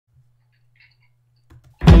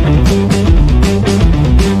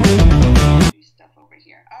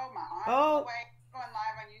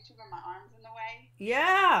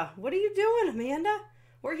Yeah. What are you doing, Amanda?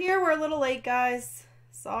 We're here. We're a little late, guys.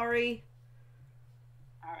 Sorry.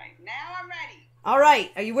 All right. Now I'm ready. All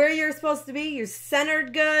right. Are you where you're supposed to be? You're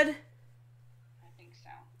centered good? I think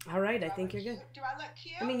so. All right. I think you're good. Do I look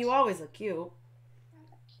cute? I mean, you always look cute. Do I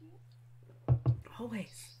look cute?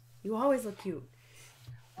 Always. You always look cute.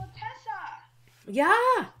 Well, Tessa.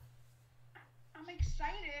 Yeah. I'm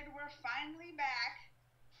excited. We're finally back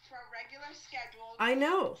for a regular scheduled I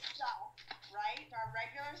know. stuff, right? Our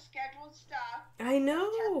regular scheduled stuff. I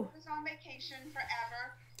know. Tessa was on vacation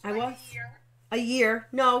forever. I like was. A year. A year.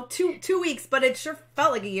 No, two weeks, but it sure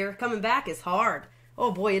felt like a year. Coming back is hard.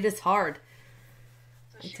 Oh boy, it is hard.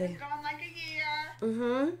 So she was gone like a year.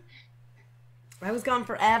 Mm-hmm. I was gone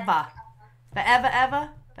forever. Forever, ever?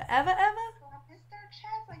 Forever, ever? Well, I missed our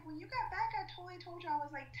chats. Like, when you got back, I totally told you. I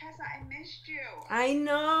was like, Tessa, I missed you. I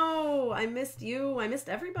know. I missed you. I missed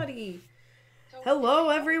everybody. So Hello,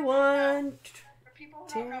 everyone. For people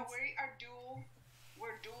who don't know,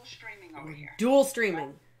 we're dual streaming over here. Dual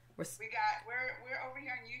streaming. We're over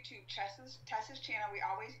here on YouTube, Tessa's channel. We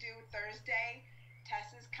always do Thursday,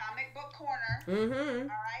 Tessa's Comic Book Corner. Mm-hmm.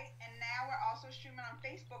 All right, and now we're also streaming on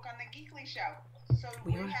Facebook on the Geekly Show. So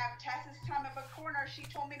we have Tessa's Comic Book Corner. She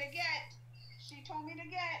told me to get.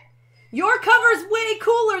 Your cover's way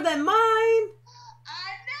cooler than mine.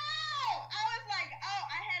 I know. I was like, oh,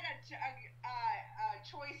 I had a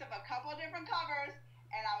choice of a couple of different covers,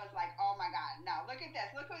 and I was like, oh my god, no, look at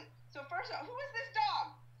this. So first of all, who is this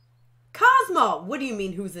dog? Cosmo. What do you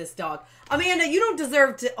mean, who's this dog? Amanda, you don't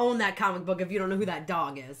deserve to own that comic book if you don't know who that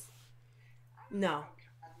dog is. No.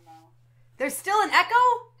 There's still an echo?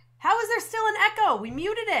 How is there still an echo? We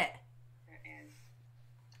muted it. There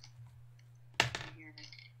is.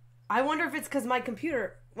 I wonder if it's because my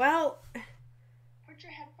computer... Well... Put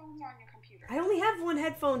your headphones on your computer. I only have one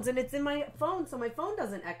headphones and it's in my phone, so my phone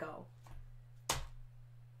doesn't echo.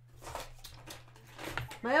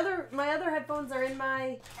 My other headphones are in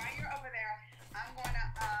my... While you're over there, I'm going to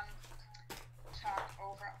talk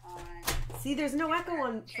over on... See, there's no echo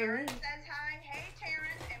on for me. Terrence says hi. Hey,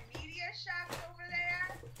 Terrence and Media Shops over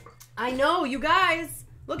there. I know, you guys.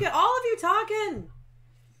 Look at all of you talking.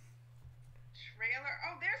 Trailer.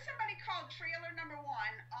 Oh, there's somebody called Trailer Number 1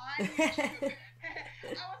 on YouTube.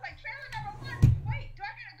 I was like, Trailer Number 1? Wait, do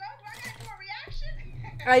I gotta go? Do I gotta do a reaction?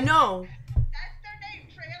 I know. That's their name.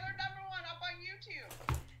 Trailer Number 1 up on YouTube.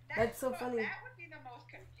 That's so funny. That would be the most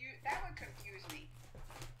that would confuse me.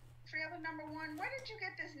 Trailer Number 1, where did you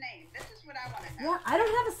get this name? This is what I want to know. Yeah, I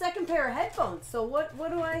don't have a second pair of headphones, so what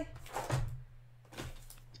do I...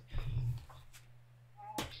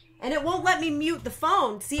 Oh, geez. And it won't let me mute the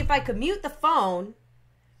phone. See, if I could mute the phone...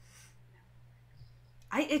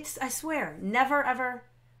 I swear, never ever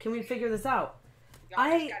can we figure this out. Y'all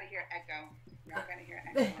just gotta hear echo. Y'all gotta hear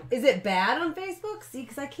echo. Is it bad on Facebook? See,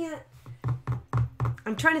 because I can't...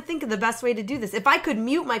 I'm trying to think of the best way to do this. If I could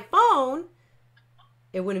mute my phone,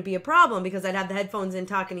 it wouldn't be a problem because I'd have the headphones in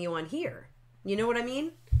talking to you on here. You know what I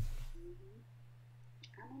mean?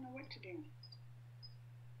 I don't know what to do.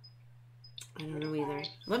 I don't know either.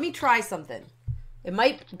 Let me try something. It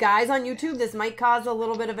might, guys on YouTube, this might cause a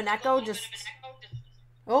little bit of an echo. Just...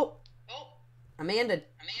 Oh, Amanda.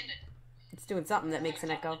 It's doing something that makes an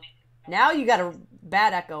echo. Now you got a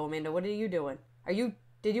bad echo, Amanda. What are you doing?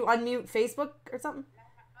 Did you unmute Facebook or something?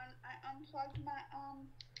 I unplugged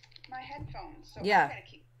my headphones. So yeah. I gotta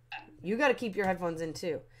keep them. You got to keep your headphones in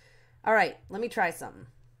too. All right, let me try something.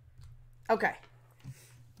 Okay.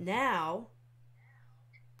 Now.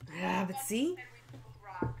 But see?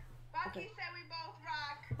 Bucky said we both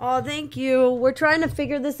rock. Oh, thank you. We're trying to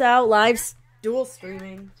figure this out. Live dual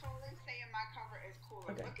streaming. Totally saying my cover is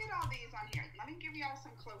cooler. Okay. Look at all these on here. Let me give y'all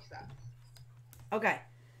some close-ups. Okay.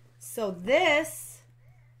 So this...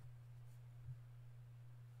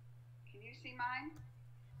 Can you see mine?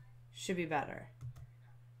 Should be better.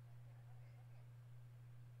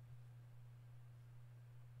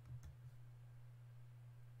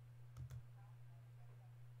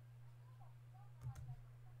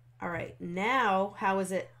 All right. Now, how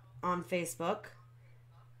is it on Facebook?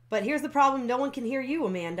 But here's the problem. No one can hear you,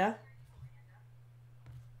 Amanda.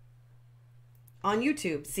 On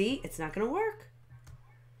YouTube. See? It's not going to work.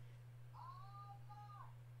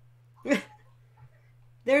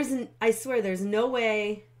 I swear, there's no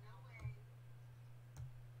way.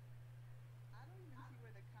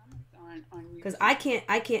 Because I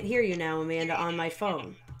can't hear you now, Amanda, on my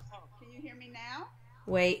phone. Can you hear me now?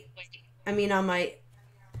 Wait. I mean, on my...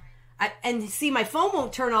 and see, my phone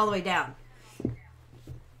won't turn all the way down.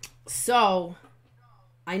 So,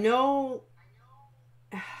 I know...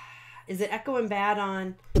 Is it echoing bad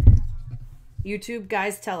on YouTube?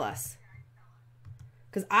 Guys, tell us.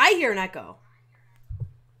 Because I hear an echo.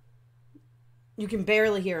 You can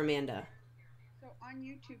barely hear Amanda. So on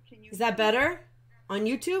YouTube, can you... Is that better? On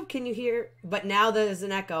YouTube, can you hear? But now there's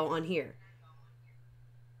an echo on here.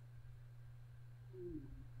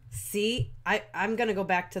 See? I'm going to go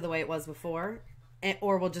back to the way it was before.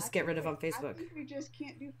 Or we'll just get rid of on Facebook. I think we just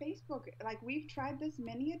can't do Facebook. Like, we've tried this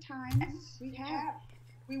many a times. We have.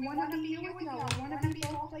 We want to be here with y'all. We want to be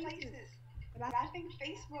both places. But I think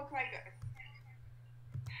Facebook, like,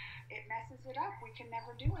 it messes it up. We can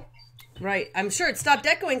never do it. Right. I'm sure it stopped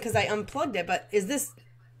echoing because I unplugged it. But is this...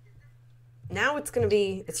 Now it's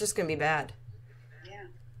just going to be bad. Yeah.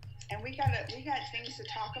 And we got things to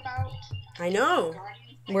talk about. I know.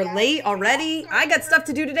 We're late already. I got stuff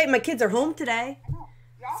to do today. My kids are home today.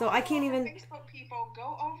 So I can't even... Facebook people,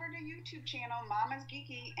 go over to YouTube channel, Mama's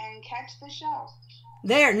Geeky, and catch the show.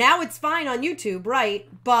 There. Now it's fine on YouTube, right?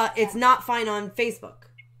 But it's not fine on Facebook.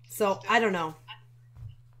 So I don't know.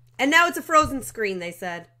 And now it's a frozen screen, they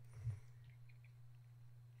said.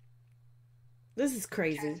 This is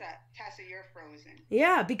crazy. Tessa, you're frozen.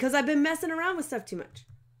 Yeah, because I've been messing around with stuff too much.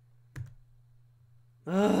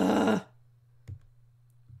 Ugh.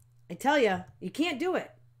 I tell you, you can't do it.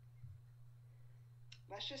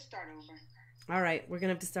 Let's just start over. All right, we're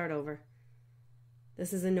gonna have to start over.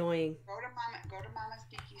 This is annoying. Go to Mama's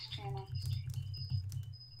Geeky's channel.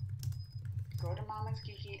 Go to Mama's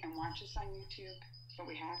Geeky and watch us on YouTube. But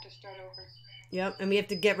we have to start over. Yep, and we have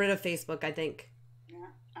to get rid of Facebook, I think. Yeah.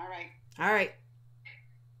 All right. All right.